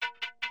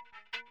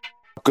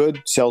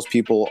Good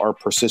salespeople are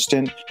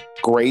persistent.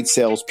 Great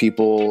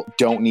salespeople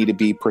don't need to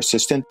be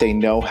persistent. They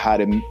know how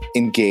to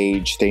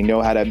engage. They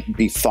know how to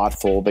be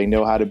thoughtful. They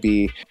know how to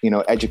be,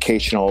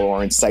 educational or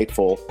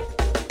insightful.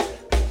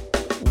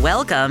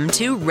 Welcome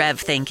to Rev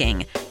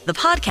Thinking, the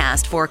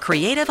podcast for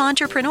creative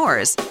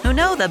entrepreneurs who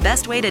know the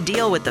best way to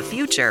deal with the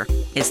future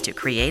is to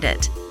create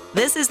it.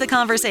 This is the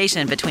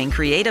conversation between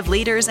creative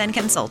leaders and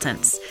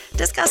consultants,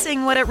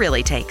 discussing what it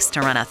really takes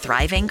to run a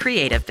thriving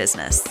creative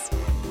business.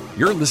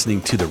 You're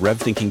listening to the Rev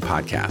Thinking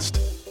Podcast.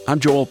 I'm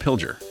Joel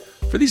Pilger.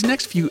 For these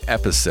next few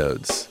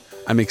episodes,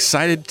 I'm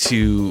excited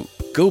to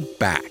go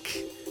back.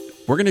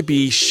 We're going to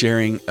be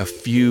sharing a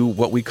few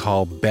what we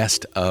call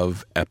best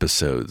of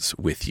episodes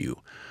with you.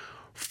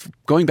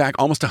 Going back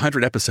almost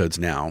 100 episodes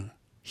now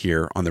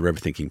here on the Rev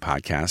Thinking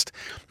Podcast,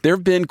 there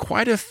have been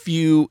quite a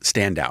few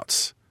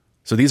standouts.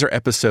 So these are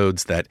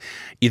episodes that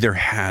either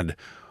had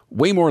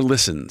way more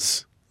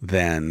listens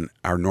than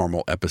our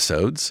normal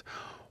episodes,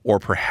 or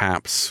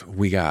perhaps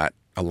we got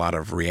a lot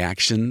of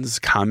reactions,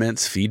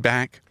 comments,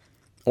 feedback,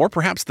 or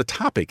perhaps the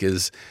topic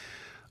is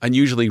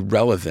unusually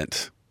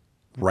relevant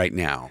right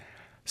now.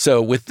 So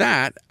with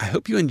that, I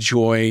hope you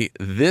enjoy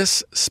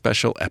this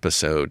special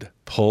episode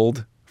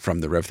pulled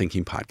from the Rev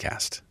Thinking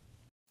Podcast.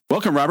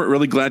 Welcome, Robert.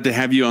 Really glad to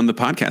have you on the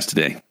podcast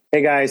today.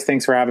 Hey, guys.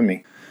 Thanks for having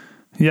me.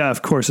 Yeah,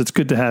 of course. It's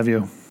good to have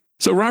you.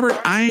 So, Robert,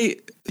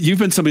 you've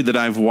been somebody that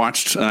I've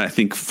watched, I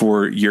think,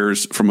 for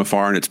years from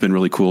afar, and it's been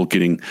really cool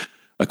getting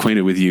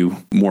acquainted with you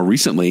more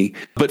recently.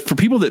 But for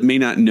people that may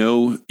not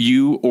know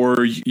you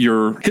or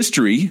your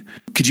history,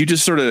 could you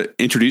just sort of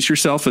introduce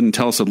yourself and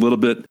tell us a little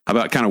bit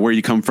about kind of where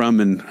you come from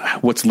and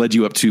what's led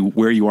you up to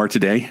where you are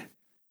today?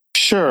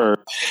 Sure.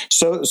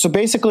 So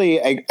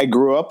basically, I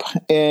grew up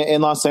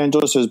in Los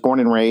Angeles. I was born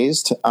and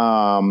raised.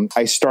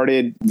 I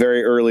started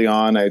very early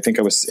on. I think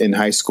I was in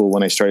high school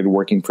when I started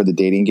working for the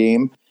dating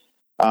game.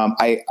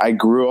 I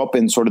grew up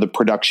in sort of the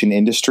production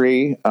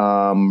industry,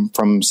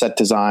 from set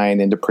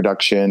design into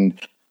production,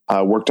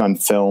 worked on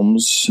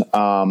films.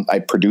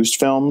 I produced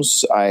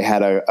films. I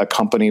had a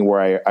company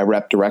where I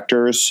repped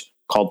directors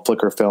called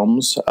Flicker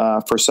Films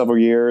for several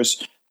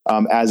years.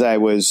 As I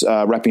was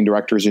repping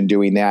directors and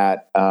doing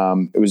that,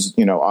 it was,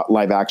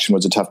 live action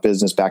was a tough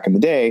business back in the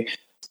day.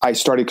 I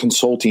started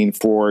consulting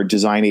for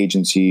design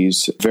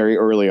agencies very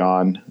early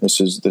on. This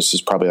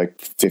is probably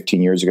like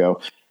 15 years ago.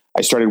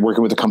 I started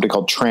working with a company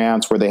called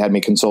Trance, where they had me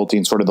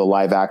consulting sort of the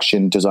live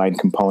action design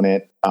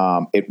component.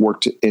 It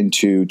worked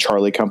into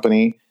Charlie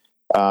Company.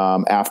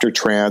 After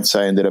Trance,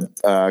 I ended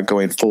up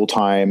going full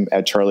time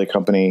at Charlie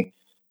Company.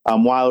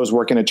 While I was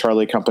working at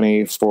Charlie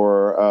Company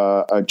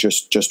for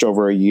just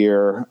over a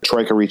year,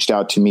 Troika reached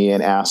out to me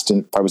and asked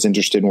if I was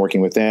interested in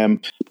working with them.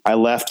 I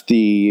left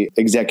the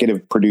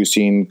executive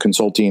producing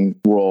consulting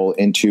role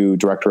into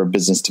director of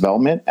business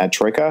development at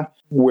Troika,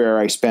 where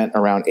I spent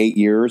around 8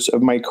 years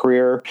of my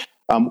career.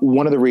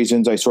 One of the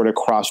reasons I sort of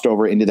crossed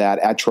over into that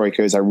at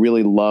Troika is I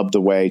really loved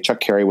the way Chuck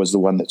Carey was the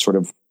one that sort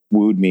of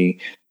wooed me.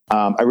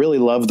 I really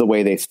loved the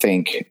way they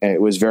think. It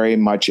was very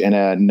much in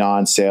a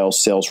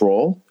non-sales sales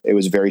role. It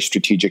was very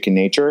strategic in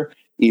nature,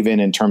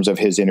 even in terms of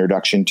his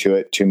introduction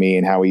to me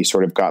and how he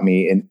sort of got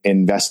me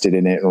invested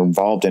in it or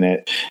involved in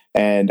it.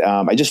 And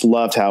I just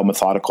loved how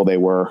methodical they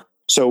were.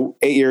 So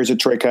 8 years at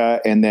Troika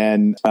and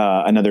then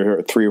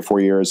another 3 or 4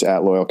 years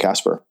at Loyal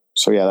Casper.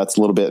 So yeah, that's a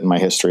little bit in my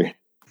history.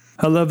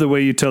 I love the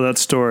way you tell that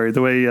story,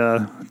 the way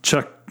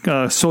Chuck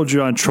sold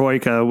you on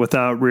Troika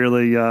without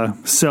really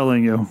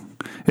selling you.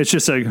 It's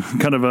just a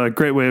kind of a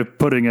great way of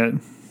putting it.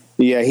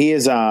 Yeah, he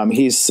is.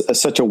 He's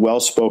such a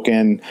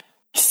well-spoken,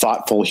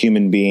 thoughtful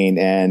human being.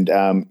 And,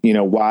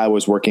 while I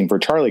was working for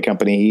Charlie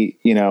Company,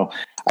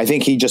 I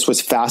think he just was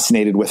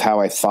fascinated with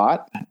how I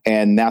thought.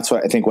 And that's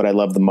what I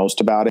love the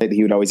most about it.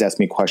 He would always ask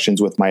me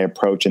questions with my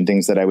approach and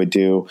things that I would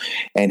do.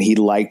 And he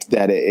liked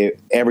that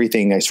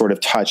everything I sort of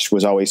touched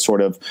was always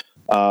sort of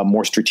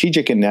more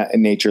strategic in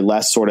nature,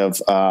 less sort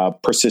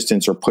of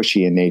persistence or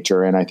pushy in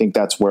nature. And I think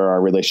that's where our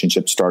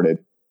relationship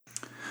started.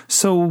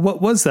 So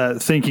what was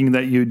that thinking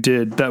that you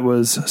did that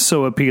was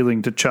so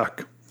appealing to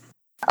Chuck?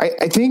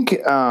 I think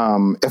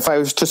if I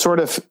was to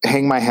sort of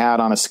hang my hat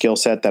on a skill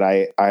set that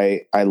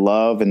I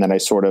love and that I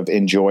sort of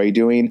enjoy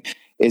doing,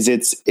 it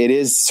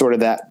is sort of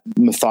that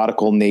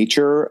methodical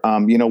nature.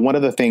 One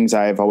of the things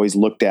I've always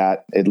looked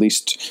at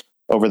least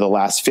over the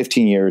last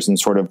 15 years and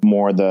sort of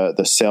more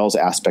the sales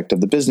aspect of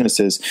the business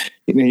is,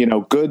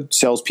 good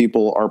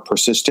salespeople are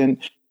persistent.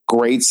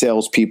 Great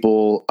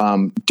salespeople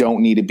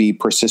don't need to be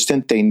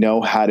persistent. They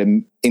know how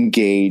to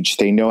engage.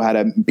 They know how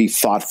to be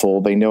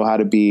thoughtful. They know how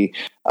to be,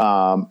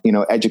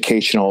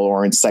 educational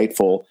or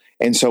insightful.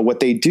 And so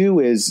what they do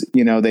is,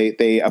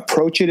 they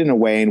approach it in a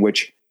way in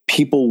which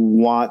people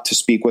want to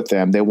speak with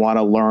them. They want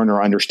to learn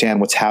or understand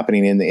what's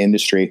happening in the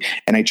industry.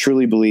 And I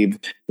truly believe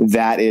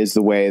that is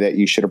the way that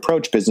you should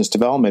approach business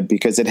development,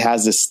 because it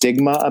has a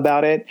stigma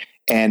about it.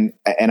 And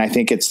I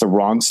think it's the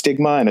wrong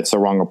stigma and it's the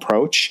wrong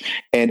approach.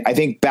 And I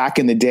think back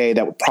in the day,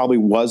 that probably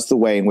was the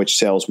way in which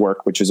sales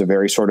work, which is a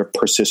very sort of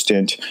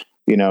persistent,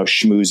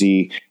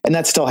 schmoozy, and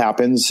that still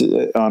happens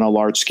on a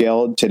large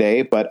scale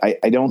today. But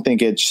I don't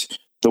think it's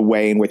the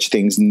way in which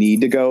things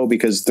need to go,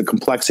 because the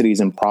complexities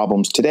and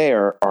problems today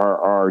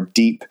are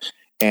deep,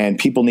 and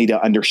people need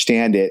to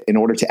understand it in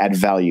order to add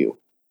value.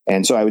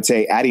 And so I would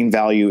say adding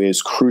value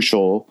is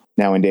crucial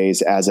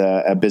nowadays as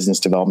a business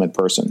development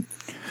person.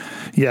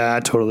 Yeah, I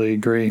totally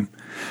agree.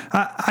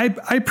 I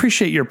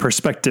appreciate your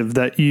perspective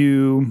that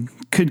you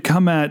could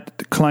come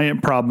at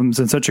client problems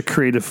in such a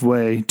creative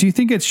way. Do you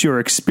think it's your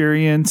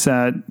experience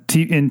in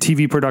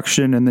TV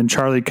production and then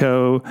Charlie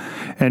Co.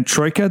 and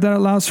Troika that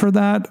allows for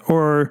that?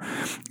 Or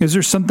is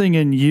there something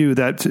in you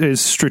that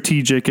is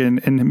strategic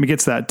and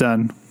gets that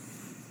done?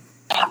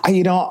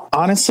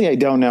 Honestly, I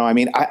don't know. I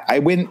mean, I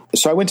went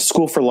to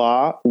school for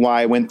law while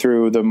I went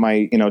through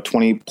my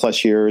 20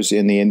 plus years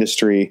in the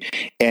industry.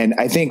 And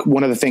I think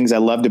one of the things I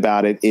loved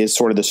about it is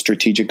sort of the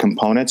strategic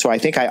component. So I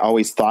think I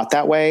always thought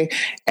that way.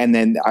 And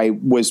then I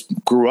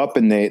grew up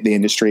in the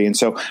industry. And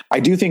so I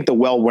do think the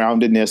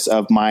well-roundedness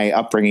of my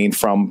upbringing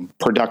from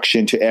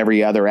production to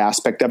every other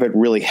aspect of it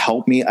really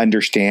helped me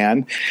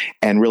understand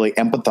and really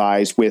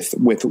empathize with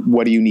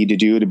what do you need to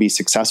do to be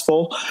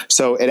successful.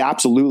 So it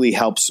absolutely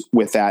helps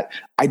with that.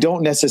 I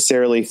don't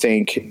necessarily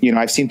think,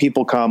 I've seen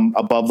people come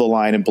above the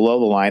line and below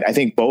the line. I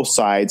think both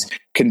sides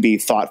can be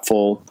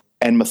thoughtful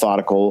and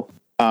methodical,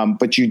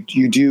 but you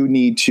do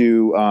need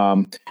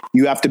to,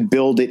 you have to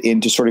build it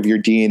into sort of your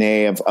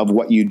DNA of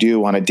what you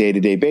do on a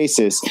day-to-day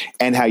basis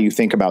and how you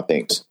think about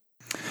things.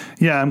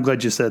 Yeah, I'm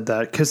glad you said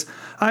that, because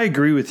I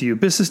agree with you.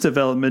 Business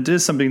development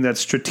is something that's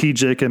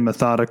strategic and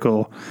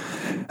methodical.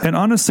 And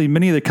honestly,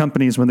 many of the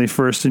companies, when they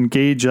first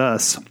engage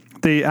us,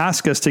 they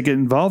ask us to get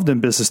involved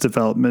in business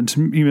development,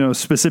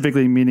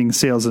 specifically meaning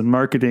sales and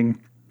marketing.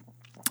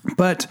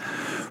 But,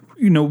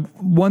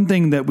 one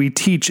thing that we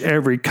teach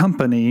every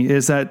company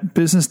is that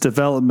business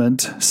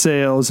development,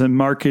 sales, and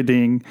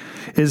marketing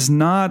is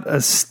not a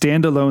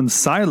standalone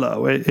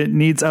silo. It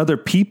needs other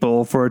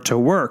people for it to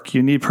work.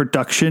 You need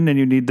production and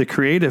you need the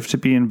creative to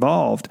be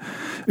involved.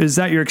 Is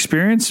that your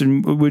experience?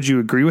 And would you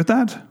agree with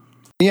that?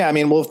 Yeah, I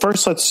mean, well,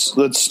 first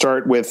let's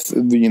start with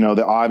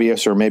the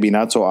obvious, or maybe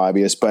not so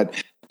obvious, but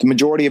the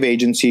majority of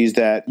agencies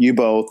that you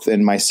both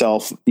and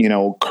myself,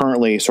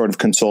 currently sort of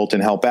consult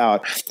and help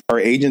out are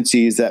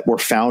agencies that were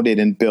founded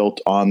and built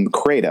on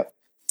creative.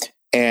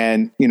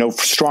 And,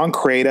 strong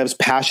creatives,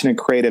 passionate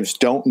creatives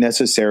don't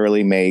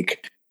necessarily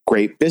make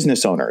great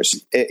business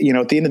owners. At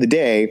the end of the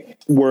day,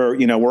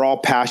 we're all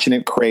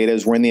passionate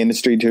creatives. We're in the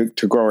industry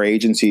to grow our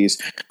agencies.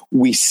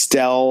 We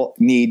still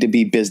need to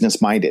be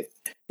business minded.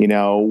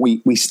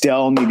 We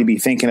still need to be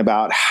thinking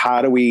about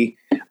how do we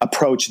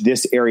approach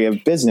this area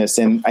of business.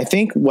 And I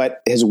think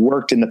what has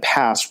worked in the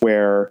past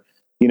where,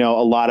 a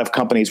lot of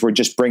companies would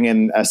just bring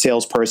in a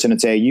salesperson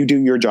and say, you do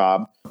your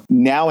job.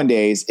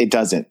 Nowadays, it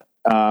doesn't.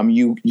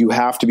 You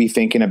have to be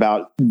thinking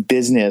about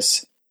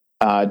business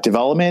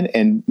development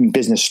and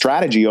business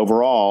strategy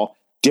overall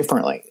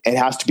differently. It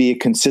has to be a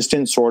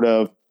consistent sort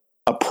of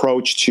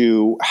approach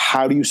to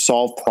how do you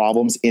solve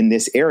problems in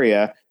this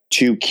area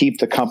to keep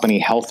the company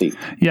healthy.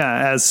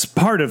 Yeah, as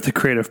part of the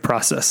creative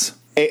process.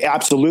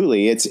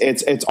 Absolutely.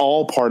 It's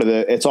all part of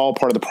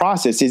the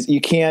process. Is you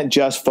can't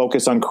just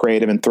focus on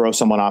creative and throw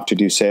someone off to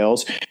do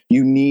sales.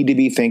 You need to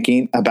be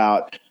thinking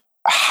about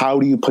how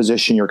do you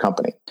position your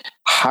company?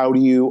 How do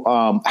you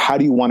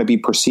want to be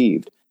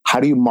perceived? How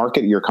do you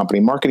market your company?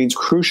 Marketing is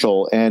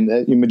crucial, and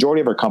the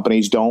majority of our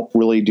companies don't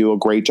really do a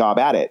great job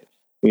at it.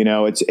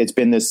 It's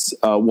been this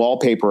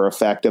wallpaper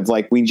effect of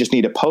like, we just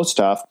need to post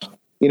stuff.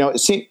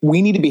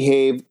 We need to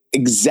behave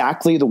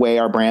exactly the way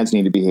our brands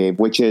need to behave,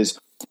 which is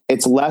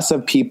it's less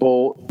of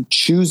people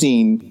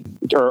choosing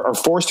or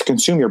forced to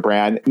consume your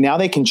brand. Now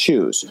they can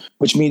choose,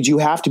 which means you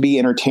have to be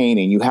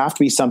entertaining. You have to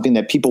be something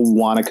that people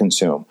want to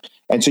consume.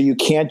 And so you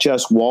can't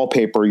just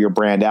wallpaper your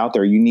brand out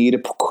there. You need to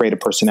create a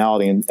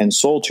personality and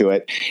soul to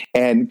it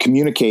and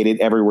communicate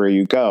it everywhere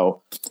you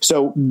go.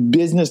 So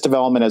business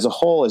development as a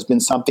whole has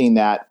been something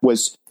that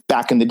was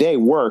back in the day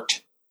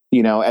worked,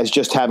 as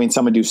just having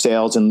someone do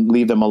sales and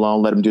leave them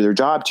alone, let them do their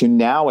job, to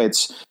now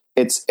it's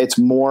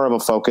more of a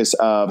focus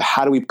of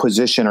how do we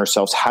position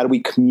ourselves? How do we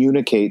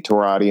communicate to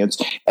our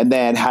audience? And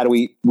then how do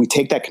we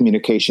take that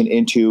communication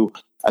into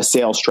a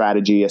sales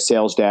strategy, a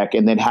sales deck?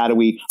 And then how do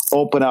we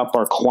open up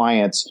our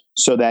clients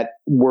so that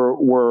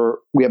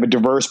we have a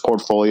diverse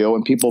portfolio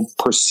and people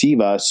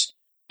perceive us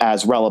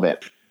as relevant?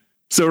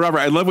 So Robert,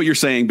 I love what you're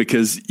saying,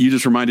 because you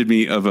just reminded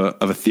me of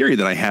a theory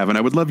that I have, and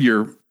I would love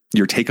your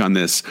take on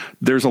this.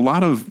 There's a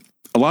lot of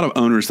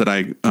owners that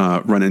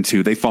I run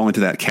into. They fall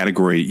into that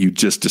category you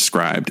just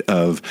described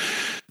of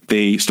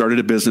they started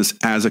a business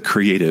as a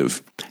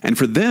creative, and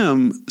for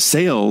them,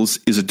 sales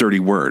is a dirty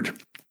word.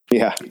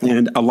 Yeah.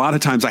 And a lot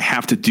of times I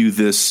have to do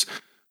this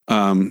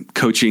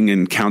coaching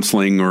and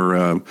counseling,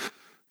 or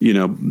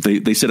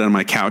they sit on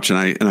my couch and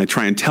I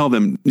try and tell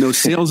them, no,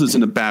 sales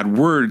isn't a bad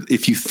word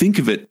if you think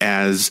of it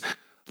as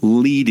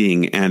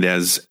leading and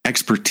as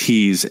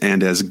expertise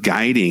and as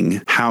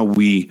guiding how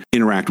we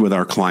interact with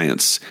our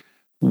clients.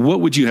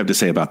 What would you have to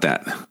say about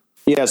that?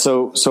 Yeah.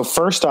 So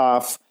first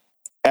off,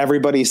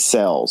 everybody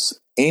sells.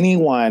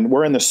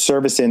 we're in the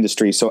service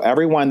industry. So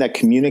everyone that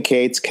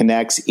communicates,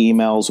 connects,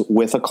 emails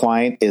with a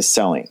client is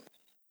selling.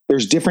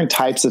 There's different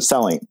types of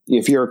selling.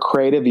 If you're a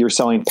creative, you're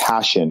selling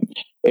passion.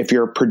 If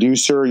you're a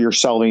producer, you're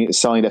selling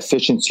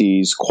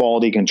efficiencies,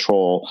 quality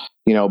control,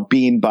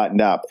 being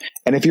buttoned up.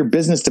 And if you're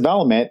business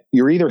development,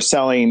 you're either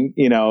selling,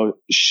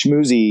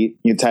 schmoozy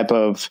type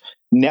of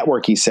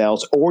networky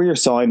sales, or you're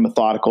selling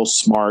methodical,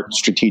 smart,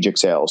 strategic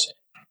sales.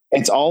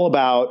 It's all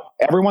about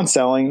everyone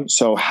selling.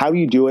 So how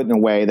you do it in a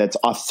way that's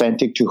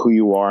authentic to who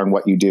you are and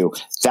what you do.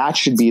 That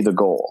should be the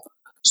goal.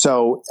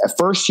 So at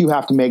first you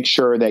have to make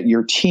sure that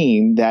your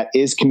team that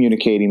is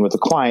communicating with the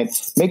client,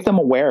 make them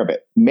aware of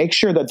it. Make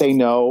sure that they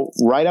know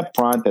right up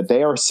front that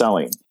they are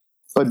selling,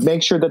 but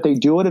make sure that they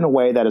do it in a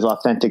way that is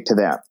authentic to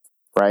them.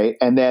 Right.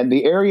 And then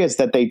the areas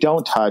that they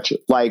don't touch,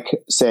 like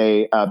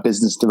say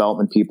business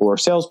development people or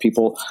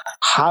salespeople,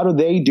 how do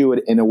they do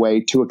it in a way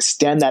to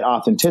extend that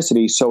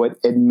authenticity so it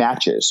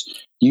matches?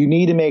 You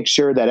need to make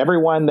sure that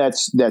everyone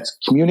that's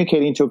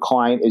communicating to a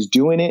client is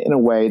doing it in a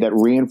way that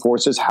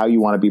reinforces how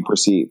you want to be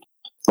perceived.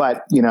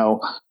 But,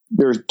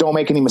 don't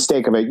make any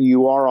mistake of it.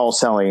 You are all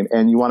selling,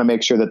 and you want to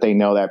make sure that they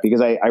know that, because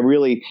I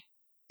really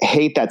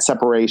hate that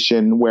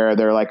separation where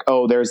they're like,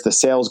 oh, there's the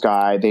sales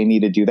guy, they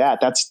need to do that.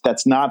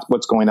 That's not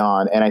what's going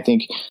on. And I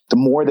think the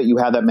more that you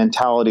have that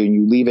mentality and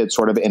you leave it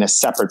sort of in a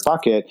separate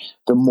bucket,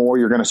 the more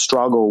you're going to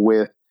struggle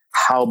with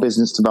how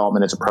business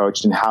development is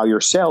approached and how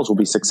your sales will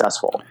be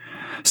successful.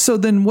 So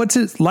then what's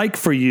it like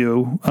for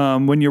you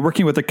when you're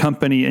working with a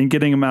company and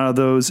getting them out of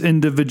those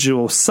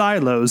individual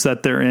silos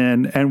that they're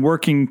in and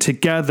working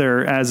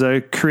together as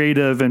a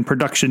creative and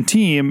production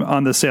team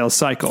on the sales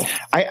cycle?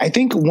 I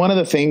think one of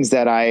the things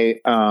that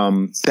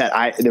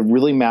that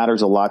really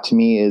matters a lot to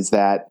me is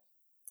that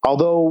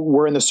although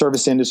we're in the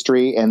service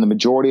industry and the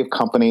majority of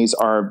companies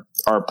are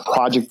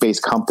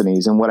project-based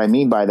companies, and what I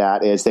mean by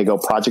that is they go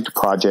project to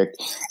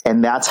project,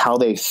 and that's how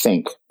they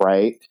think,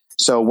 right?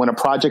 So when a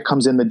project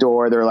comes in the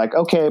door, they're like,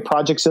 okay,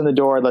 project's in the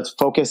door. Let's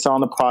focus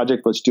on the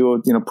project. Let's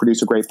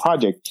produce a great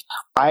project.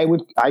 I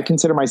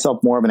consider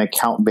myself more of an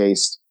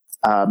account-based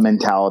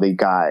mentality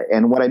guy.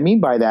 And what I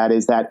mean by that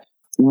is that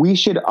we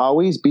should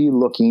always be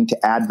looking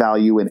to add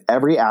value in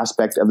every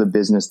aspect of the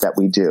business that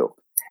we do.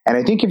 And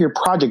I think if you're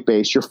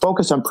project-based, you're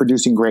focused on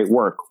producing great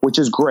work, which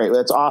is great.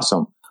 That's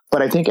awesome.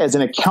 But I think as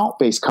an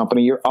account-based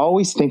company, you're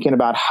always thinking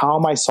about how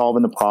am I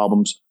solving the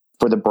problems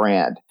for the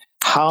brand?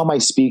 How am I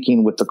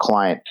speaking with the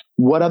client?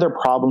 What other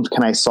problems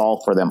can I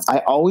solve for them? I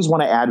always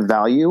want to add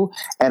value.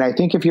 And I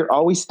think if you're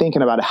always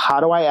thinking about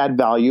how do I add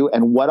value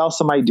and what else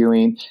am I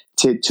doing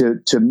to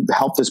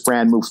help this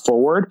brand move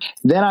forward,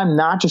 then I'm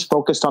not just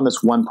focused on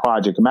this one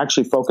project. I'm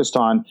actually focused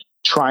on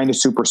trying to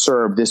super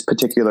serve this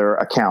particular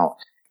account.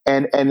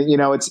 And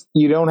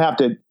you don't have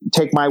to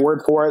take my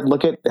word for it.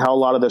 Look at how a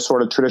lot of the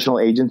sort of traditional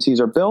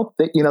agencies are built.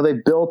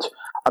 They've built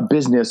a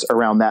business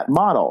around that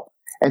model.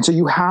 And so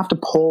you have to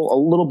pull a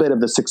little bit of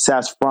the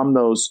success from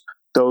those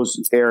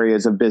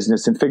areas of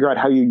business and figure out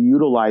how you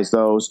utilize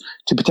those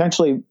to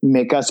potentially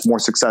make us more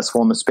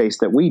successful in the space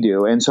that we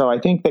do. And so I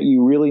think that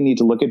you really need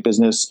to look at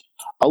business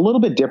a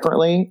little bit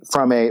differently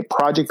from a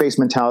project-based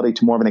mentality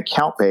to more of an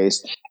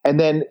account-based. And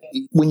then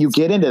when you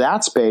get into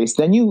that space,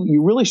 then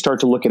you really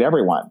start to look at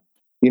everyone.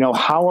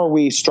 How are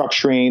we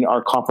structuring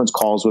our conference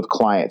calls with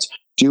clients?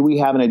 Do we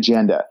have an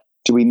agenda?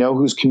 Do we know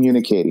who's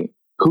communicating?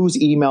 Who's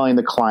emailing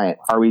the client?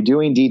 Are we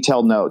doing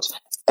detailed notes?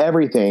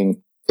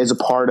 Everything is a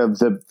part of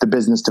the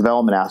business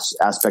development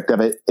aspect of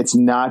it. It's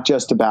not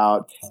just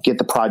about get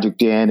the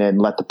project in and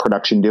let the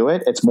production do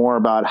it. It's more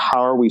about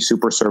how are we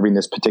super serving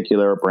this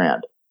particular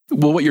brand?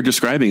 Well, what you're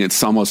describing,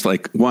 it's almost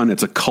like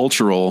it's a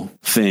cultural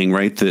thing,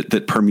 right?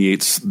 That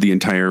permeates the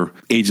entire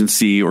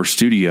agency or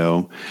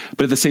studio.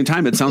 But at the same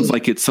time, it sounds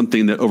like it's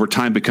something that over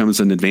time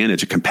becomes an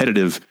advantage, a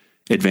competitive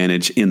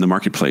advantage in the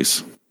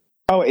marketplace.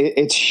 Oh,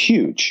 it's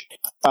huge.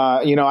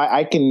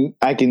 I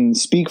can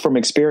speak from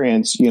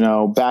experience,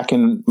 back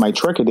in my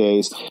Troika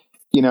days,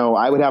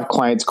 I would have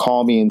clients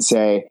call me and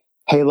say,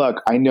 hey,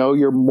 look, I know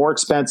you're more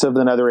expensive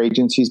than other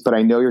agencies, but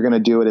I know you're going to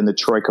do it in the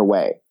Troika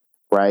way.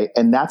 Right.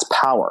 And that's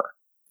power.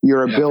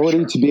 Your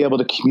ability to be able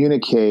to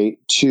communicate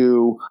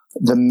to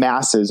the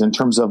masses in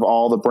terms of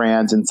all the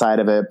brands inside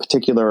of a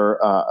particular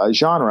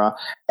genre,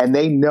 and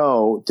they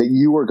know that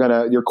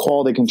your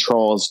quality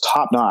control is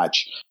top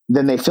notch,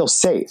 then they feel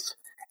safe.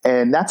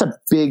 And that's a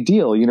big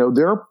deal.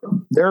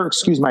 They're,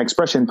 excuse my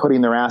expression,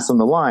 putting their ass on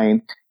the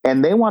line,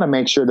 and they want to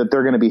make sure that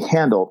they're going to be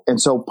handled.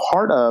 And so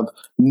part of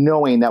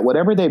knowing that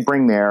whatever they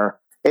bring there,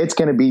 it's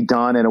going to be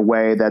done in a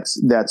way that's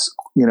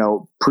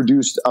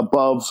produced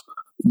above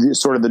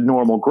the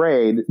normal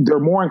grade, they're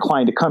more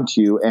inclined to come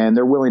to you and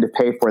they're willing to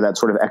pay for that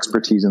sort of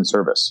expertise and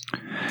service.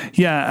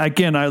 Yeah.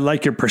 Again, I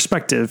like your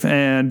perspective.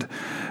 And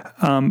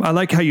I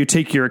like how you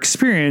take your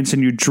experience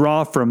and you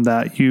draw from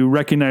that. You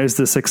recognize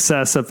the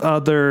success of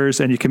others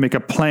and you can make a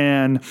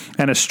plan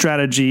and a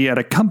strategy at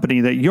a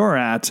company that you're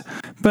at.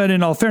 But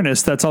in all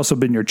fairness, that's also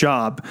been your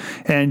job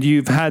and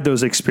you've had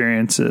those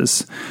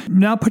experiences.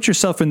 Now put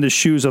yourself in the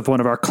shoes of one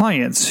of our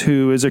clients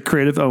who is a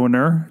creative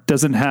owner,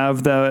 doesn't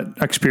have that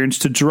experience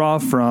to draw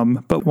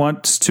from, but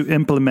wants to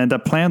implement a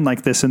plan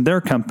like this in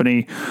their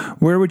company.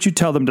 Where would you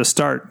tell them to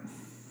start?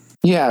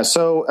 Yeah.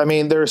 So, I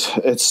mean, there's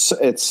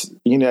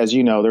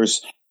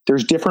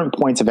different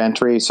points of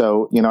entry.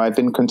 So, I've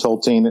been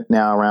consulting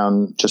now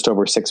around just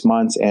over 6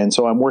 months. And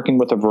so I'm working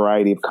with a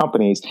variety of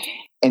companies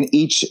and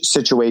each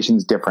situation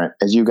is different.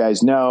 As you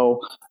guys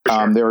know,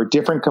 there are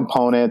different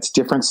components,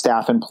 different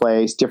staff in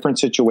place, different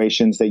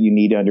situations that you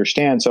need to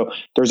understand. So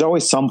there's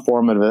always some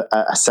form of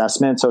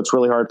assessment. So it's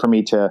really hard for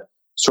me to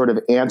sort of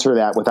answer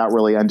that without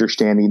really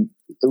understanding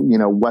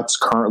what's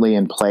currently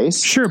in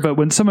place. Sure, but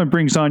when someone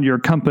brings on your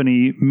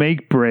company,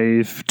 Make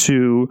Brave,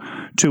 to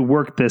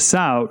work this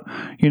out,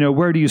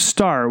 where do you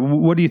start?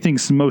 What do you think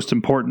is most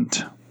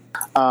important?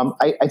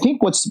 I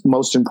think what's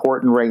most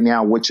important right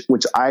now, which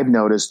I've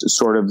noticed, is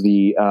sort of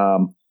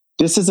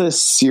this is a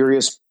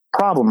serious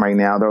problem right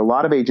now. There are a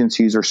lot of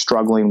agencies are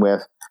struggling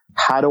with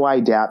how do I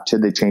adapt to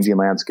the changing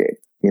landscape.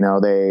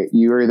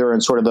 You're either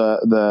in sort of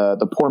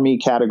the poor me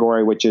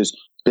category, which is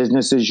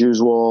business as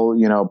usual,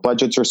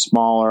 budgets are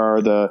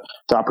smaller, the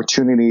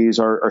opportunities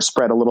are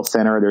spread a little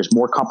thinner. There's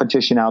more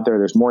competition out there.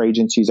 There's more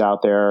agencies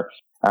out there.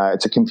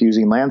 It's a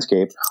confusing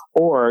landscape,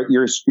 or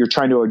you're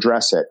trying to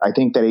address it. I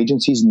think that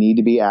agencies need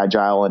to be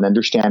agile and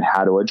understand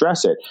how to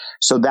address it.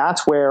 So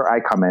that's where I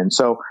come in.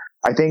 So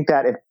I think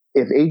that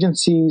if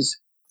agencies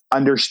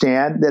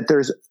understand that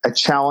there's a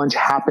challenge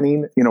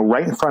happening,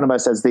 right in front of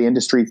us as the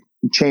industry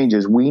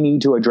changes, we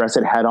need to address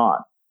it head on.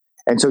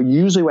 And so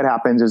usually what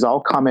happens is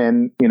I'll come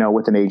in,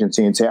 with an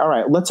agency and say, all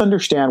right, let's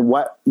understand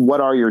what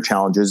are your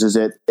challenges? Is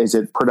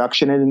it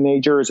production in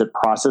nature? Is it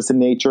process in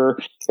nature?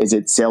 Is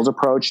it sales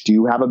approach? Do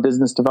you have a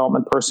business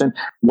development person?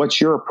 What's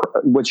your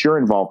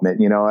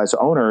involvement? As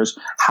owners,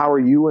 how are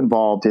you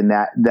involved in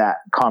that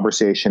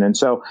conversation? And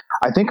so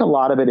I think a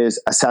lot of it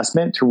is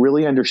assessment to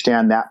really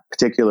understand that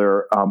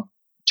particular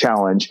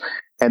challenge.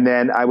 And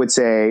then I would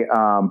say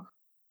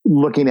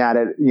looking at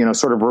it,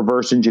 sort of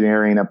reverse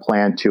engineering a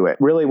plan to it.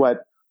 Really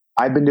what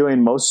I've been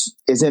doing most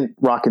isn't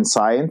rocket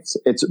science.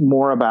 It's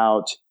more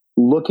about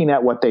looking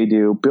at what they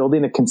do,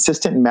 building a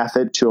consistent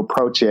method to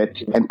approach it,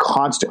 and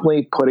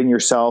constantly putting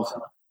yourself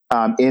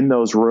in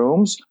those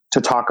rooms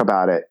to talk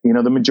about it.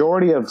 The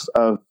majority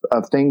of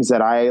things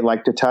that I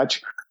like to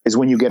touch is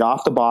when you get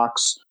off the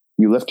box,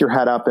 you lift your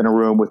head up in a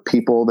room with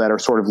people that are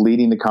sort of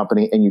leading the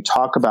company, and you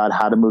talk about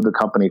how to move the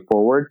company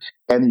forward.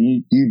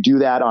 And you do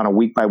that on a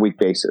week by week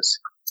basis.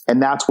 And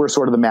that's where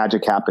sort of the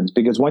magic happens,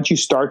 because once you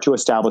start to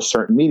establish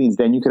certain meetings,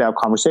 then you can have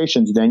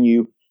conversations, then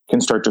you can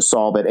start to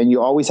solve it. And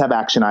you always have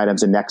action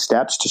items and next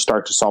steps to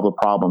start to solve the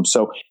problem.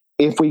 So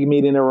if we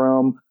meet in a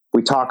room,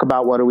 we talk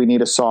about what do we need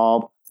to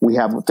solve, we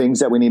have things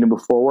that we need to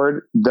move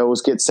forward,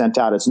 those get sent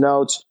out as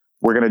notes.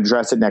 We're going to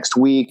address it next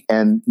week.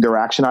 And there are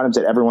action items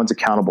that everyone's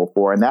accountable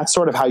for. And that's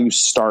sort of how you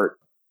start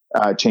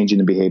changing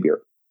the behavior.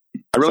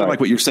 I really like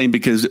what you're saying,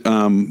 because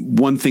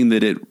one thing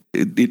that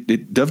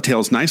it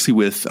dovetails nicely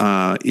with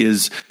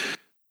is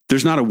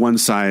there's not a one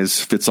size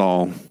fits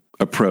all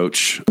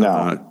approach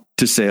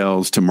to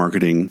sales, to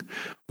marketing,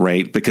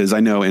 right? Because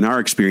I know in our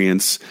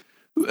experience,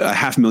 a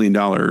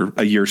 $500,000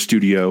 a year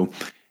studio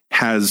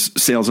has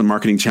sales and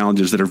marketing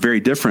challenges that are very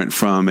different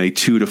from a $2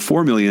 to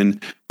 $4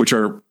 million, which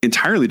are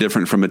entirely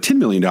different from a $10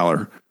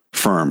 million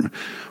firm,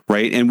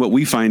 right? And what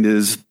we find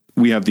is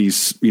we have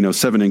these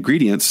 7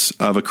 ingredients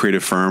of a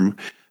creative firm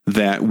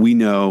that we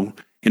know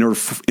in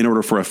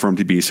order for a firm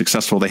to be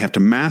successful, they have to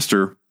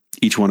master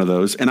each one of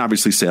those. And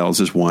obviously sales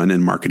is one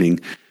and marketing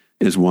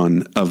is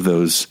one of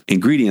those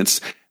ingredients.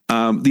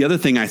 The other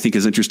thing I think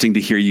is interesting to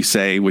hear you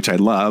say, which I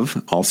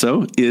love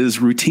also, is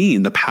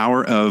routine, the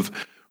power of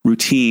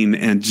routine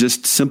and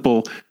just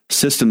simple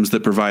systems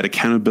that provide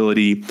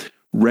accountability,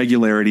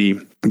 regularity,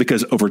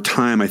 because over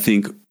time, I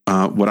think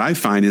what I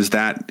find is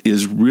that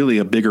is really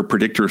a bigger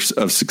predictor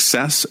of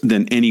success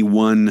than any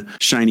one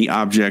shiny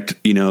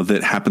object,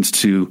 that happens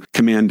to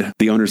command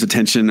the owner's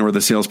attention or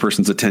the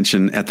salesperson's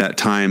attention at that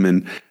time.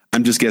 And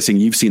I'm just guessing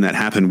you've seen that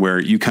happen where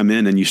you come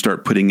in and you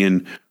start putting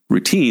in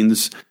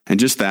routines and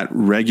just that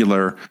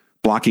regular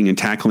blocking and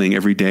tackling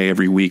every day,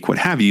 every week, what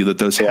have you, that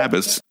those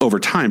habits over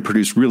time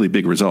produce really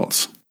big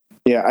results.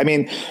 Yeah. I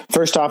mean,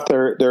 first off,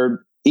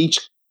 they're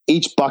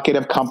each bucket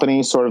of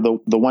companies, sort of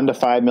the 1 to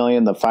 5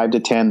 million, the 5 to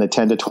 10, the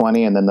 10 to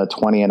 20, and then the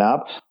 20 and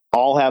up,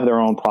 all have their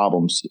own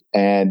problems.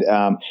 And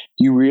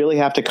you really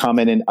have to come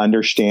in and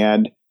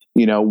understand,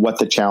 what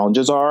the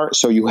challenges are.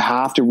 So you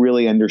have to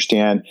really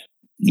understand,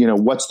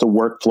 what's the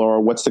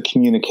workflow, what's the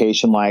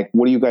communication like?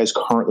 What do you guys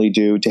currently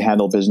do to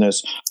handle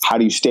business? How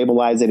do you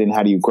stabilize it and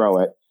how do you grow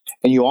it?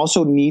 And you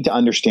also need to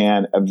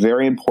understand a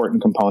very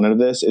important component of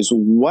this is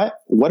what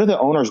do the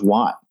owners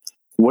want?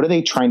 What are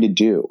they trying to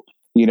do?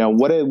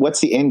 What's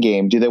the end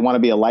game? Do they want to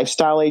be a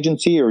lifestyle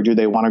agency or do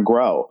they want to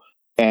grow?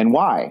 And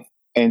why?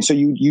 And so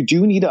you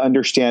do need to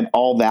understand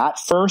all that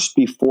first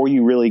before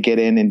you really get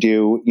in and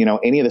do,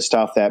 any of the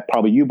stuff that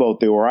probably you both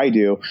do or I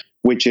do,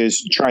 which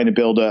is trying to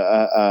build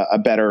a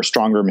better,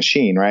 stronger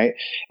machine, right?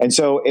 And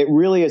so it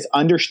really is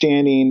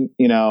understanding,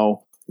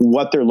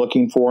 what they're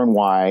looking for and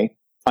why,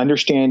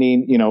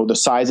 understanding, the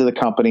size of the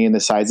company and the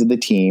size of the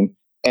team.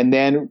 And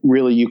then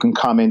really you can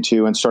come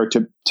into and start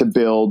to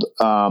build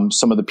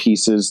some of the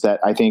pieces that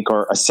I think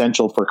are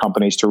essential for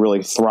companies to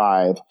really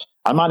thrive.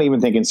 I'm not even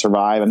thinking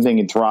survive. I'm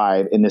thinking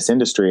thrive in this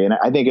industry. And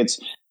I think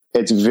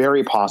it's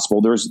very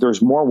possible.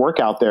 There's more work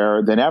out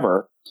there than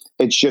ever.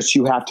 It's just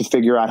you have to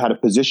figure out how to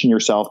position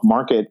yourself,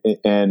 market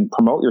and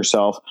promote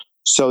yourself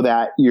so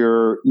that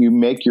you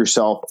make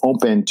yourself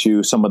open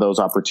to some of those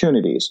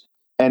opportunities.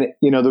 And,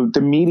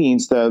 the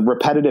meetings, the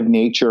repetitive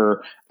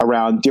nature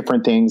around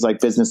different things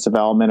like business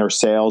development or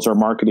sales or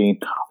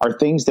marketing are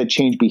things that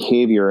change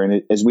behavior.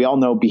 And as we all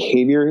know,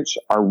 behaviors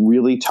are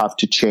really tough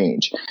to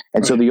change.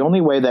 And so the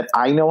only way that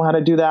I know how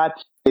to do that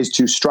is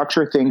to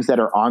structure things that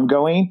are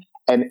ongoing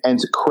and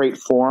to create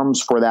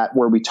forums for that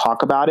where we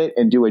talk about it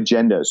and do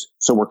agendas.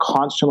 So we're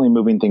constantly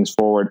moving things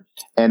forward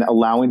and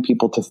allowing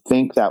people to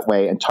think that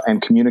way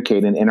and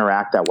communicate and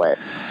interact that way.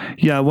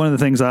 Yeah, one of the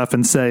things I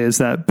often say is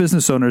that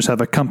business owners have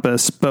a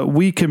compass, but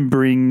we can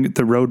bring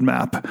the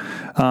roadmap.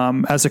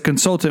 As a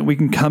consultant, we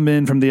can come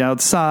in from the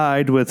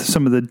outside with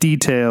some of the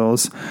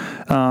details,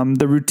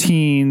 the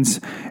routines,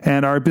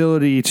 and our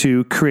ability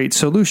to create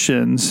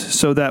solutions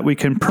so that we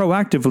can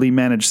proactively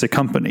manage the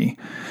company.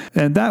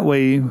 And that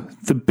way,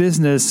 the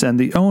business and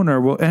the owner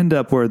will end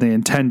up where they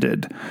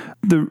intended.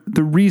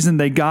 The reason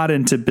they got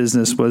into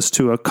business was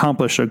to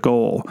accomplish a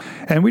goal.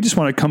 And we just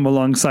want to come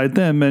alongside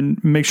them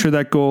and make sure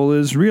that goal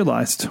is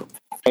realized.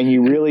 And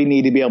you really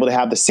need to be able to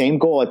have the same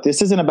goal.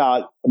 This isn't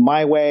about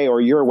my way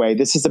or your way.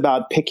 This is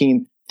about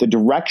picking the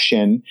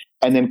direction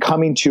and then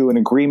coming to an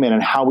agreement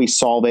on how we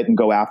solve it and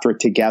go after it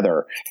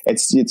together.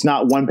 It's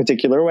not one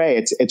particular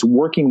way. It's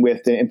working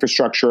with the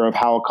infrastructure of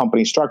how a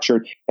company's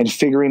structured and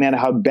figuring out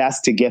how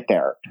best to get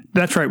there.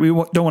 That's right. We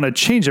don't want to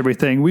change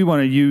everything. We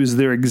want to use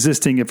their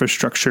existing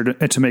infrastructure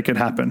to make it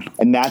happen.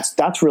 And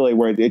that's really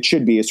where it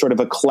should be, is sort of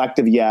a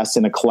collective yes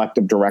and a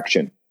collective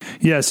direction.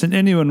 Yes, and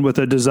anyone with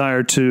a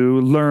desire to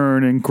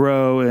learn and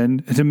grow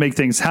and to make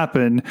things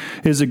happen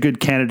is a good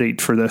candidate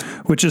for this,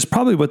 which is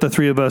probably what the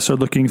three of us are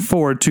looking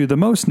forward to the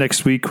most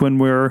next week when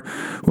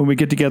we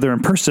get together in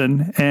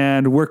person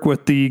and work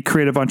with the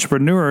creative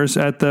entrepreneurs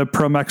at the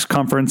ProMax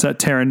conference at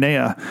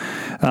Terranea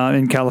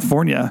in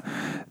California.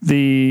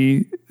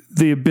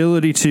 The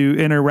ability to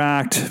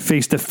interact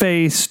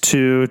face-to-face,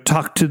 to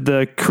talk to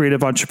the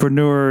creative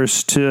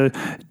entrepreneurs, to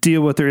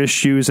deal with their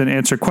issues and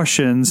answer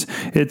questions.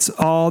 It's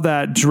all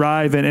that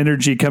drive and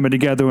energy coming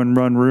together in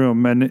one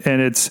room. And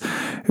it's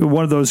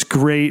one of those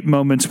great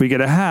moments we get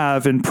to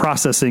have in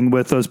processing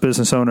with those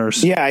business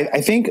owners. Yeah,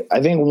 I think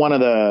one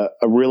of the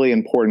really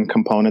important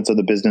components of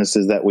the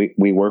businesses that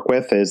we work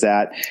with is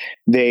that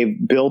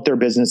they've built their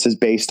businesses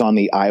based on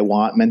the I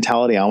want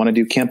mentality. I want to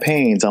do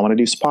campaigns. I want to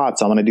do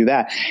spots. I want to do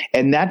that.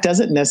 And that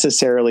doesn't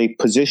necessarily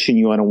position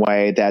you in a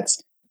way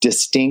that's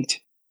distinct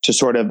to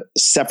sort of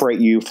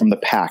separate you from the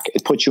pack.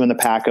 It puts you in the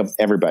pack of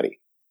everybody.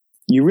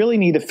 You really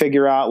need to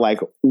figure out, like,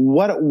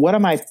 what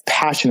am I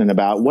passionate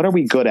about? What are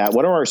we good at?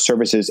 What are our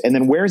services? And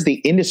then where's the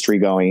industry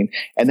going?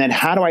 And then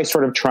how do I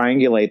sort of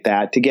triangulate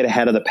that to get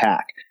ahead of the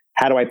pack?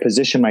 How do I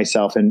position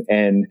myself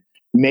and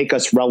make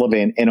us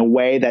relevant in a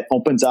way that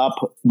opens up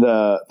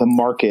the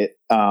market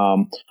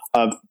of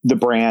the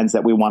brands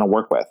that we want to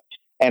work with?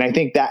 And I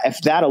think that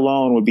if that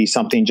alone would be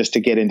something just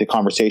to get into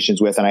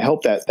conversations with, and I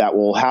hope that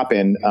will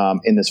happen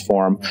in this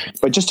forum,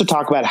 but just to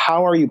talk about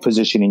how are you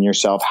positioning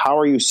yourself? How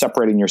are you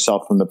separating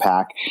yourself from the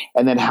pack?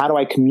 And then how do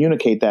I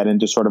communicate that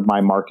into sort of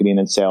my marketing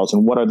and sales?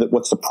 And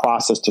what's the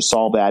process to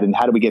solve that? And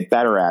how do we get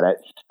better at it?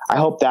 I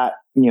hope that,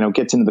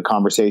 gets into the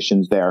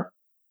conversations there.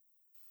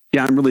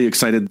 Yeah, I'm really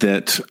excited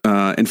that,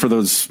 and for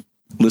those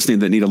listening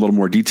that need a little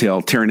more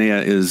detail,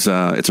 Terranea is,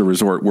 it's a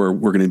resort where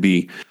we're going to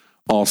be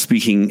all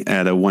speaking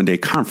at a one-day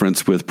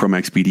conference with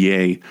ProMax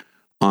BDA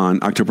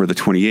on October the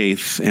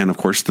 28th. And of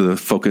course, the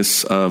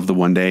focus of the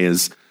one day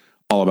is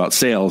all about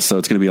sales. So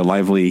it's going to be a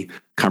lively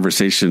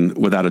conversation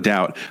without a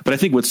doubt. But I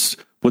think what's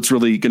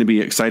really going to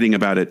be exciting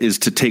about it is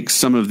to take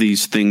some of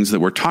these things that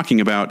we're talking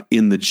about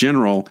in the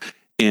general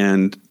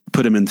and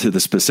put them into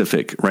the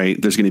specific,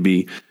 right? There's going to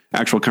be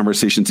actual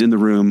conversations in the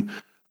room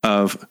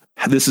of,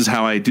 this is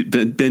how I've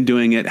been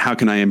doing it. How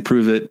can I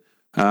improve it?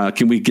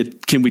 Can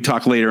we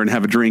talk later and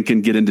have a drink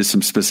and get into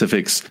some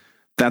specifics?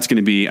 That's going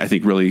to be, I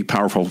think, really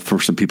powerful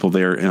for some people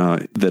there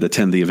that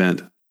attend the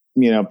event.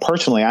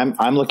 Personally,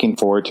 I'm looking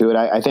forward to it.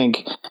 I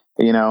think,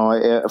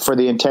 for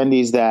the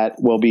attendees that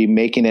will be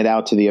making it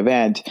out to the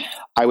event,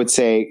 I would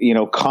say,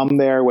 come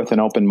there with an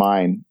open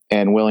mind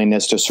and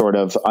willingness to sort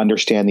of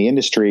understand the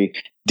industry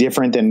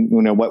different than,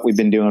 what we've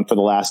been doing for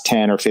the last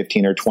 10 or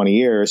 15 or 20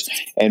 years,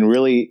 and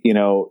really,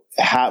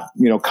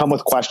 come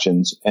with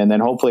questions, and then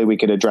hopefully we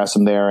could address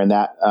them there in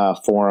that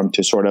forum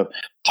to sort of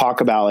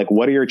talk about, like,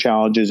 what are your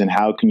challenges and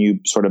how can you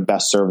sort of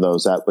best serve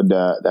those? That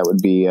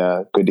would be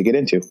good to get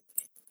into.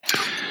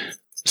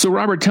 So,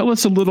 Robert, tell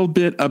us a little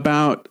bit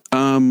about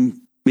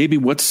maybe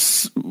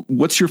what's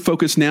your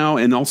focus now,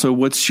 and also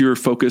what's your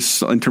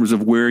focus in terms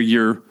of where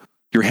you're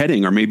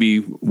heading, or maybe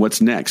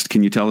what's next.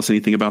 Can you tell us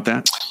anything about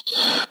that?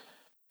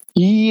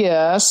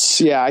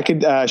 Yes. Yeah, I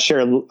could share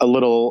a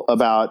little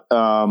about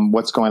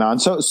what's going on.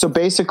 So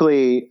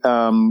basically,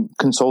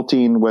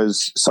 consulting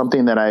was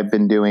something that I've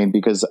been doing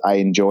because I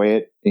enjoy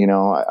it. You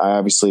know, I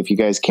obviously, if you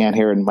guys can't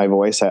hear it in my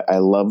voice, I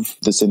love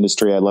this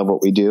industry. I love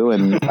what we do.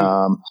 And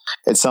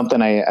it's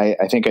something I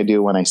think I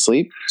do when I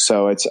sleep.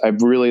 So I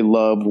really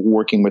love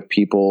working with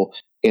people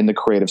in the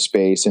creative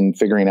space and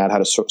figuring out how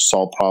to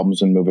solve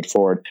problems and move it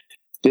forward.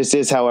 This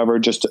is, however,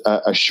 just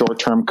a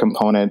short-term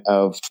component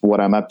of what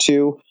I'm up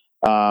to.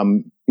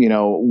 You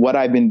know, what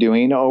I've been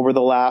doing over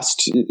the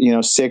last,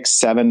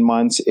 6-7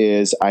 months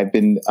is I've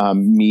been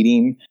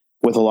meeting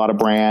with a lot of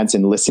brands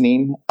and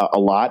listening a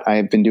lot.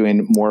 I've been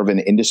doing more of an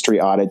industry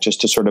audit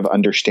just to sort of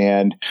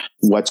understand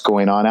what's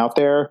going on out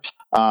there.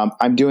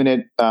 I'm doing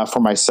it for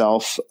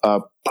myself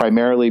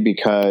primarily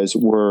because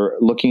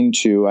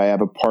I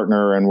have a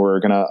partner and we're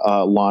going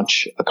to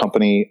launch a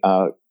company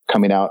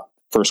coming out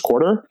first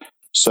quarter.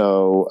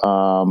 So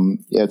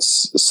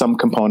it's some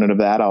component of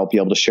that. I'll be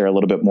able to share a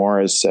little bit more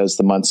as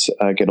the months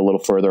get a little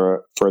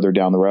further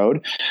down the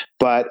road.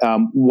 But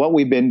what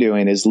we've been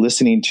doing is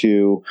listening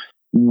to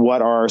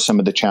what are some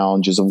of the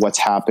challenges of what's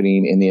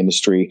happening in the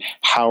industry.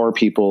 How are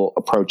people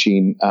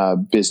approaching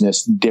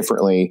business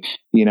differently?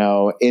 You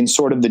know, in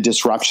sort of the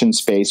disruption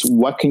space,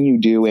 what can you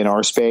do in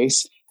our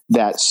space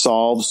that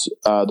solves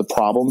the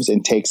problems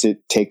and takes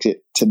it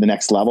to the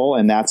next level?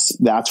 And that's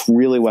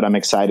really what I'm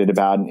excited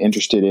about and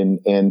interested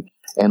in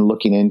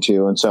looking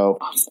into. And so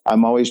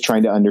I'm always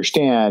trying to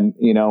understand,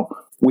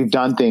 we've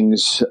done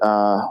things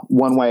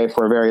one way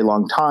for a very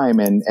long time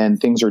and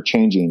things are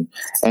changing.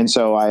 And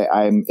so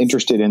I'm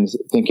interested in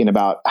thinking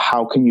about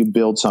how can you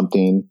build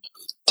something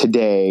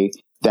today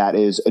that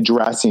is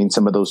addressing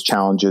some of those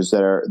challenges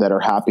that are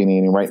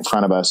happening right in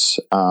front of us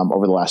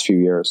over the last few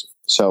years.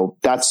 So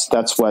that's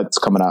what's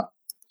coming up.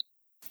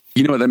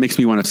 You know what that makes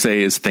me want to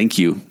say is thank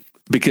you,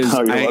 because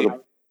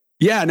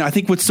I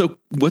think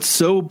what's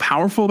so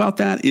powerful about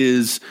that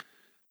is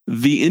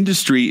the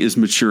industry is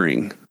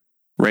maturing,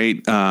 right?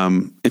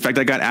 In fact,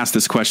 I got asked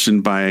this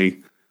question by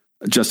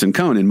Justin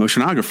Cohn in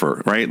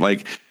Motionographer, right?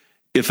 Like,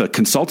 if a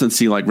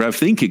consultancy like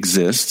RevThink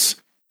exists,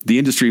 the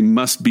industry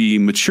must be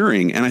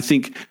maturing. And I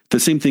think the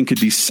same thing could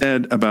be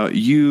said about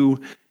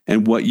you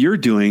and what you're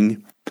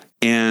doing.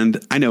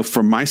 And I know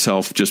for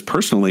myself, just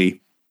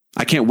personally,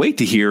 I can't wait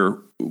to hear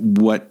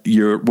what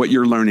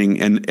you're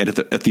learning, and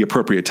at the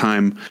appropriate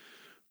time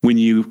when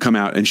you come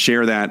out and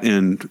share that,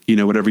 and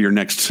whatever your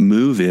next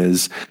move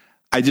is.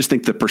 I just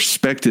think the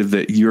perspective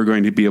that you're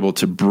going to be able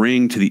to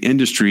bring to the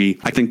industry,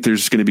 I think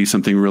there's going to be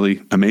something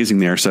really amazing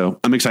there. So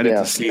I'm excited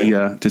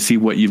to see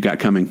what you've got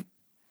coming.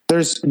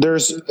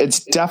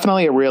 It's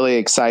definitely a really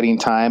exciting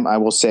time, I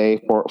will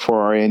say,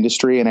 for our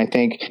industry. And I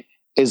think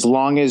as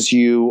long as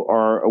you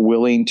are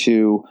willing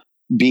to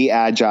be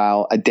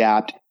agile,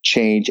 adapt,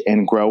 change,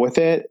 and grow with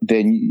it,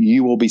 then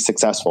you will be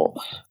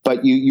successful.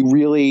 But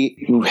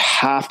you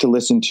have to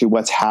listen to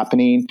what's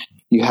happening.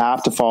 You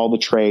have to follow the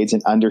trades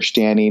and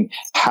understanding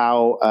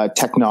how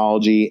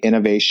technology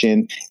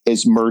innovation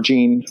is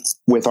merging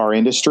with our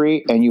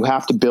industry, and you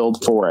have to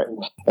build for it.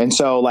 And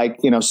so,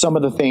 some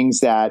of the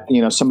things that,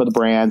 some of the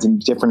brands and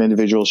different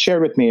individuals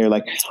shared with me are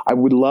like, I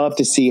would love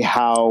to see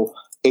how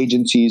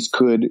agencies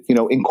could,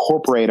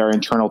 incorporate our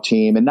internal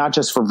team, and not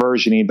just for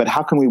versioning, but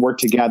how can we work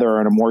together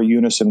in a more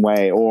unison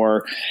way?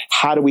 Or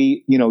how do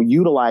we,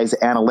 utilize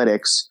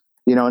analytics,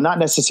 not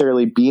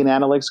necessarily be an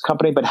analytics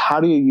company, but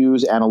how do you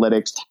use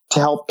analytics to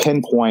help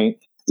pinpoint,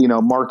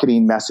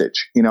 marketing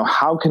message?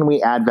 How can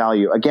we add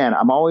value? Again,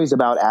 I'm always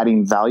about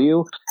adding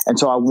value. And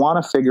so I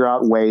want to figure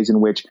out ways in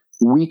which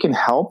we can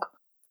help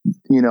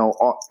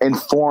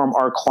inform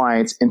our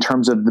clients in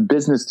terms of the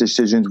business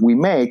decisions we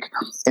make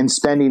in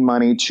spending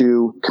money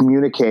to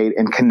communicate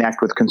and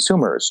connect with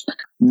consumers.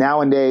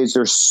 Nowadays,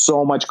 there's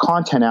so much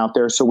content out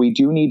there, so we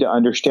do need to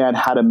understand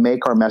how to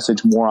make our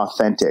message more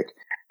authentic,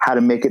 how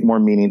to make it more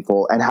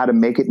meaningful, and how to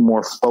make it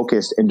more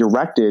focused and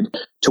directed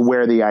to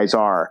where the eyes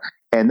are.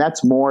 And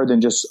that's more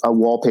than just a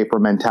wallpaper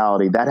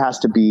mentality. That has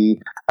to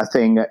be a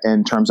thing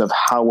in terms of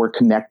how we're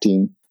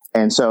connecting.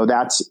 And so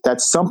that's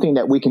something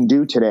that we can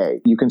do today.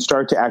 You can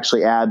start to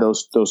actually add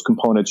those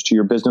components to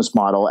your business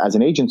model as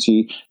an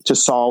agency to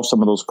solve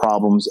some of those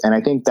problems. And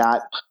I think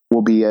that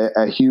will be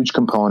a huge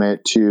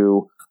component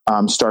to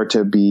start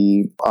to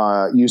be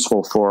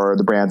useful for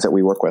the brands that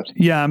we work with.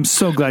 Yeah, I'm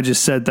so glad you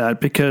said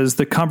that, because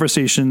the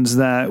conversations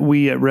that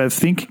we at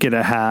RevThink get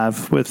to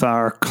have with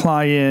our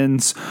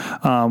clients,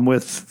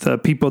 with the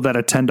people that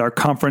attend our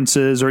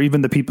conferences, or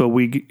even the people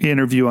we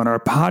interview on our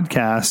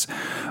podcast,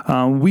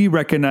 we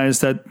recognize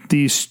that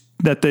these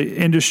that the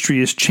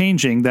industry is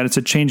changing, that it's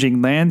a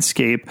changing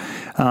landscape,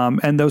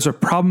 and those are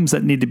problems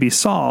that need to be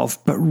solved.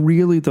 But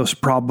really, those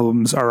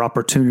problems are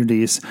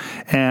opportunities,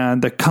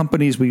 and the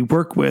companies we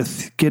work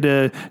with get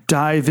to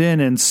dive in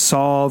and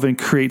solve and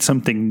create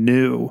something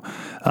new.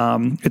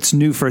 It's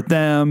new for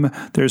them.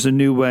 There's a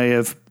new way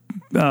of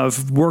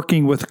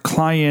working with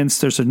clients.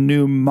 There's a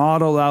new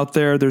model out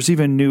there. There's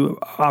even new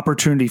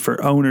opportunity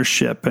for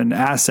ownership and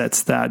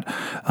assets that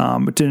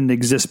didn't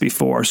exist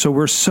before. So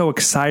we're so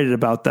excited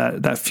about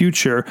that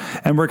future,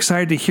 and we're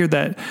excited to hear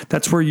that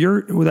that's where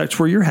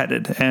you're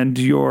headed, and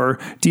you're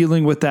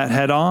dealing with that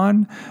head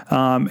on.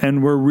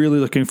 And we're really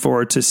looking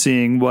forward to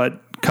seeing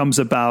what comes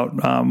about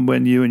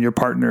when you and your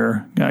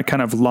partner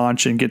kind of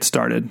launch and get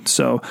started.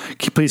 So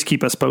please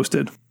keep us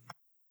posted.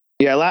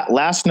 Yeah.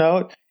 Last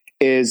note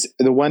is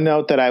the one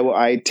note that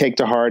I take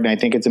to heart, and I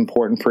think it's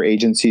important for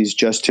agencies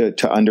just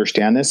to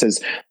understand this,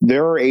 is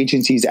there are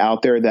agencies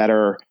out there that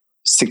are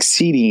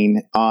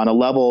succeeding on a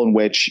level in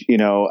which,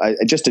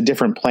 just a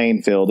different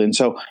playing field. And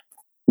so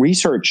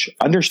research,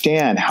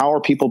 understand how are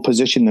people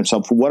positioning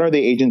themselves? What are the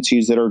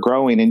agencies that are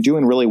growing and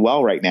doing really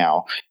well right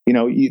now?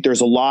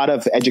 There's a lot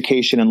of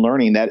education and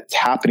learning that's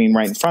happening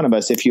right in front of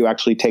us if you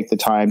actually take the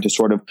time to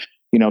sort of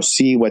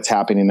see what's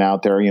happening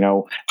out there.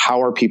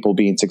 How are people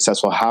being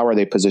successful? How are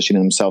they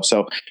positioning themselves?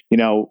 So,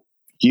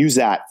 use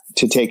that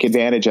to take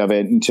advantage of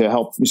it and to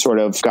help sort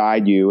of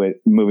guide you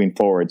moving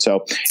forward.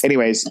 So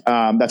anyways,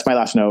 that's my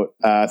last note.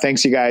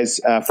 Thanks you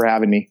guys for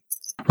having me.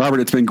 Robert,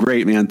 it's been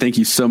great, man. Thank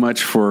you so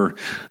much for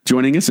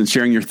joining us and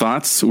sharing your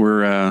thoughts.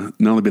 We're not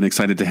only been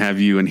excited to have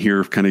you and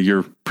hear kind of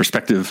your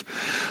perspective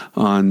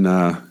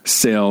on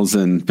sales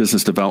and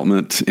business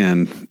development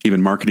and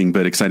even marketing,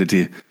 but excited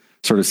to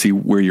sort of see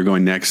where you're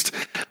going next.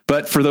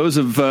 But for those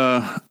of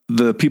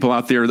the people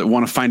out there that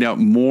want to find out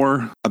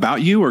more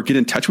about you or get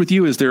in touch with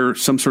you, is there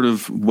some sort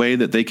of way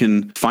that they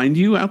can find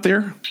you out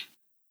there?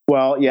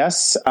 Well,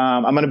 yes.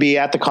 I'm going to be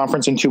at the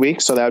conference in 2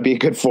 weeks, so that would be a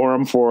good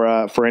forum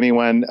for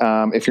anyone.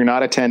 If you're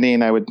not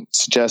attending, I would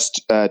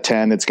suggest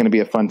attend. It's going to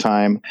be a fun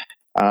time.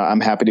 I'm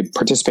happy to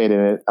participate in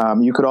it.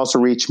 You could also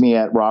reach me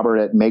at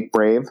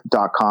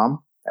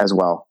robert@makebrave.com as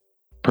well.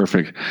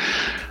 Perfect.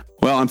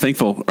 Well, I'm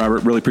thankful,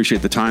 Robert. Really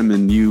appreciate the time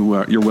and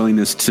your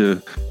willingness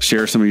to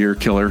share some of your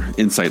killer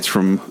insights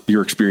from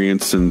your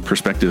experience and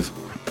perspective.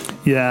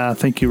 Yeah,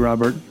 thank you,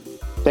 Robert.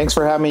 Thanks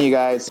for having me, you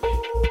guys.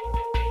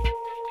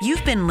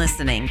 You've been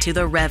listening to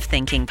the Rev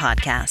Thinking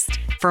Podcast.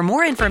 For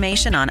more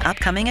information on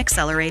upcoming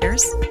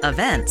accelerators,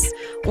 events,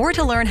 or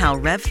to learn how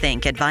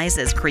RevThink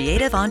advises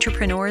creative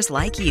entrepreneurs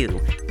like you,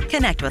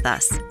 connect with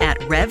us at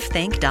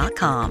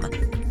revthink.com.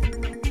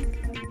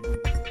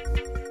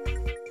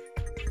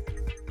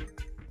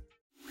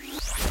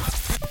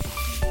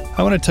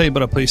 I want to tell you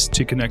about a place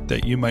to connect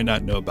that you might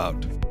not know about.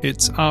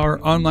 It's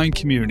our online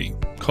community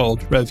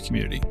called Rev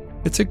Community.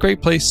 It's a great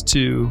place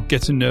to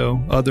get to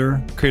know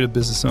other creative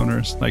business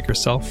owners like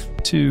yourself,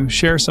 to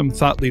share some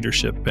thought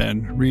leadership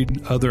and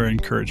read other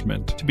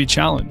encouragement, to be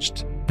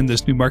challenged in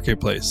this new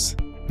marketplace,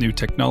 new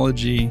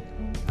technology,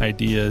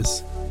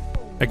 ideas,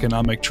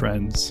 economic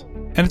trends.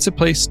 And it's a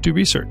place to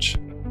research.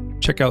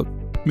 Check out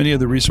many of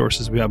the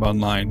resources we have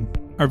online,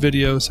 our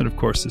videos, and of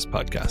course, this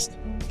podcast.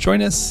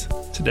 Join us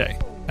today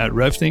at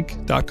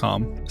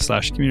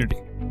revthink.com/community.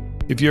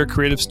 If you're a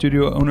creative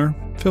studio owner,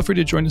 feel free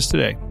to join us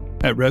today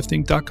at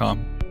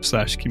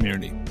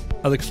revthink.com/community.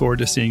 I look forward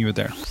to seeing you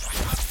there.